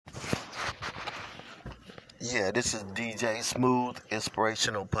Yeah, this is DJ Smooth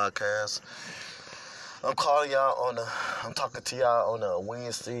Inspirational Podcast. I'm calling y'all I'm talking to y'all on a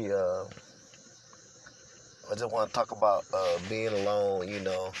Wednesday. I just want to talk about being alone,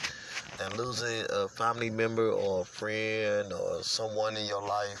 and losing a family member or a friend or someone in your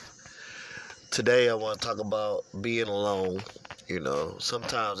life. Today, I want to talk about being alone.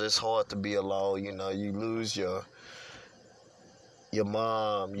 Sometimes it's hard to be alone. You lose your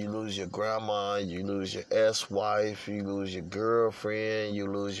mom, you lose your grandma, you lose your ex-wife, you lose your girlfriend, you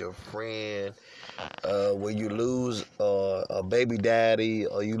lose your friend. When you lose a baby daddy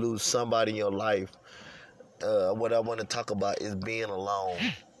or you lose somebody in your life, what I want to talk about is being alone.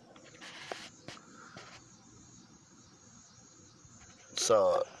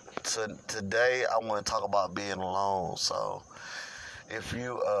 So today I want to talk about being alone. So if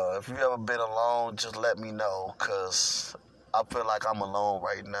you ever been alone, just let me know, cause I feel like I'm alone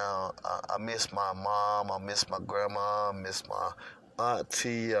right now. I miss my mom, I miss my grandma, I miss my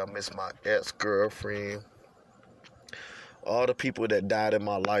auntie, I miss my ex-girlfriend. All the people that died in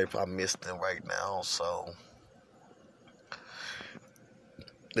my life, I miss them right now. So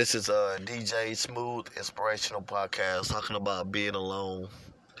this is a DJ Smooth Inspirational Podcast talking about being alone.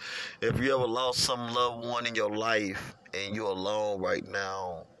 If you ever lost some loved one in your life and you're alone right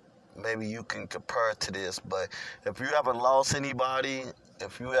now, maybe you can compare to this. But if you haven't lost anybody,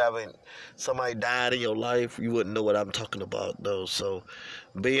 if you haven't, somebody died in your life, you wouldn't know what I'm talking about, though. So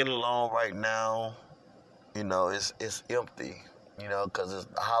being alone right now, it's empty, because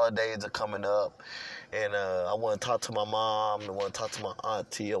the holidays are coming up. And I want to talk to my mom, I want to talk to my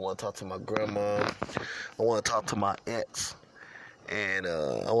auntie, I want to talk to my grandma, I want to talk to my ex. And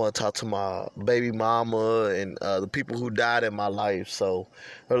I want to talk to my baby mama and the people who died in my life. So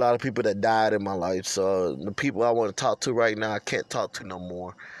there are a lot of people that died in my life. So the people I want to talk to right now, I can't talk to no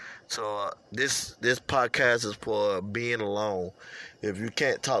more. So this podcast is for being alone. If you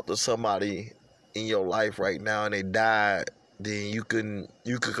can't talk to somebody in your life right now and they died, then you can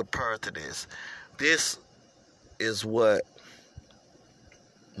compare to this. This is what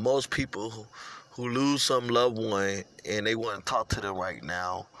most people who lose some loved one and they want to talk to them right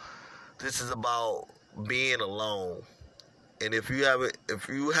now. This is about being alone. And if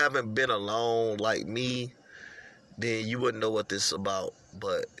you haven't been alone like me, then you wouldn't know what this is about.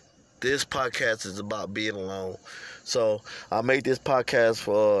 But this podcast is about being alone. So I made this podcast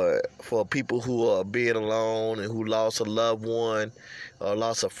for people who are being alone and who lost a loved one or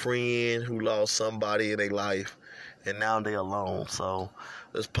lost a friend, who lost somebody in their life and now they're alone. So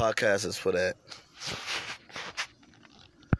this podcast is for that.